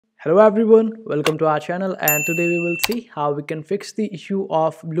Hello everyone, welcome to our channel, and today we will see how we can fix the issue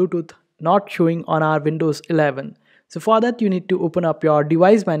of Bluetooth not showing on our Windows 11. So for that you need to open up your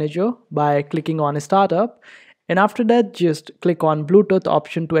device manager by clicking on startup, and after that just click on Bluetooth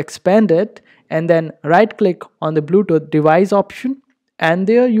option to expand it, and then right click on the Bluetooth device option, and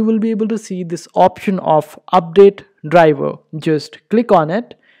there you will be able to see this option of update driver. Just click on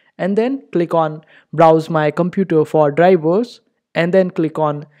it and then click on browse my computer for drivers, and then click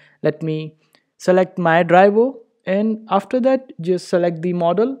on let me select my driver, and after that just select the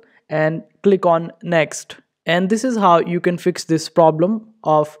model and click on next. And this is how you can fix this problem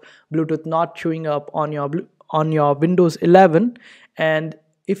of Bluetooth not showing up on your Windows 11. And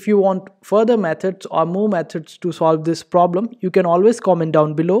if you want further methods or more methods to solve this problem, you can always comment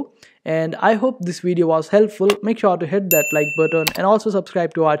down below. And I hope this video was helpful. Make sure to hit that like button and also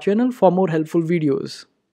subscribe to our channel for more helpful videos.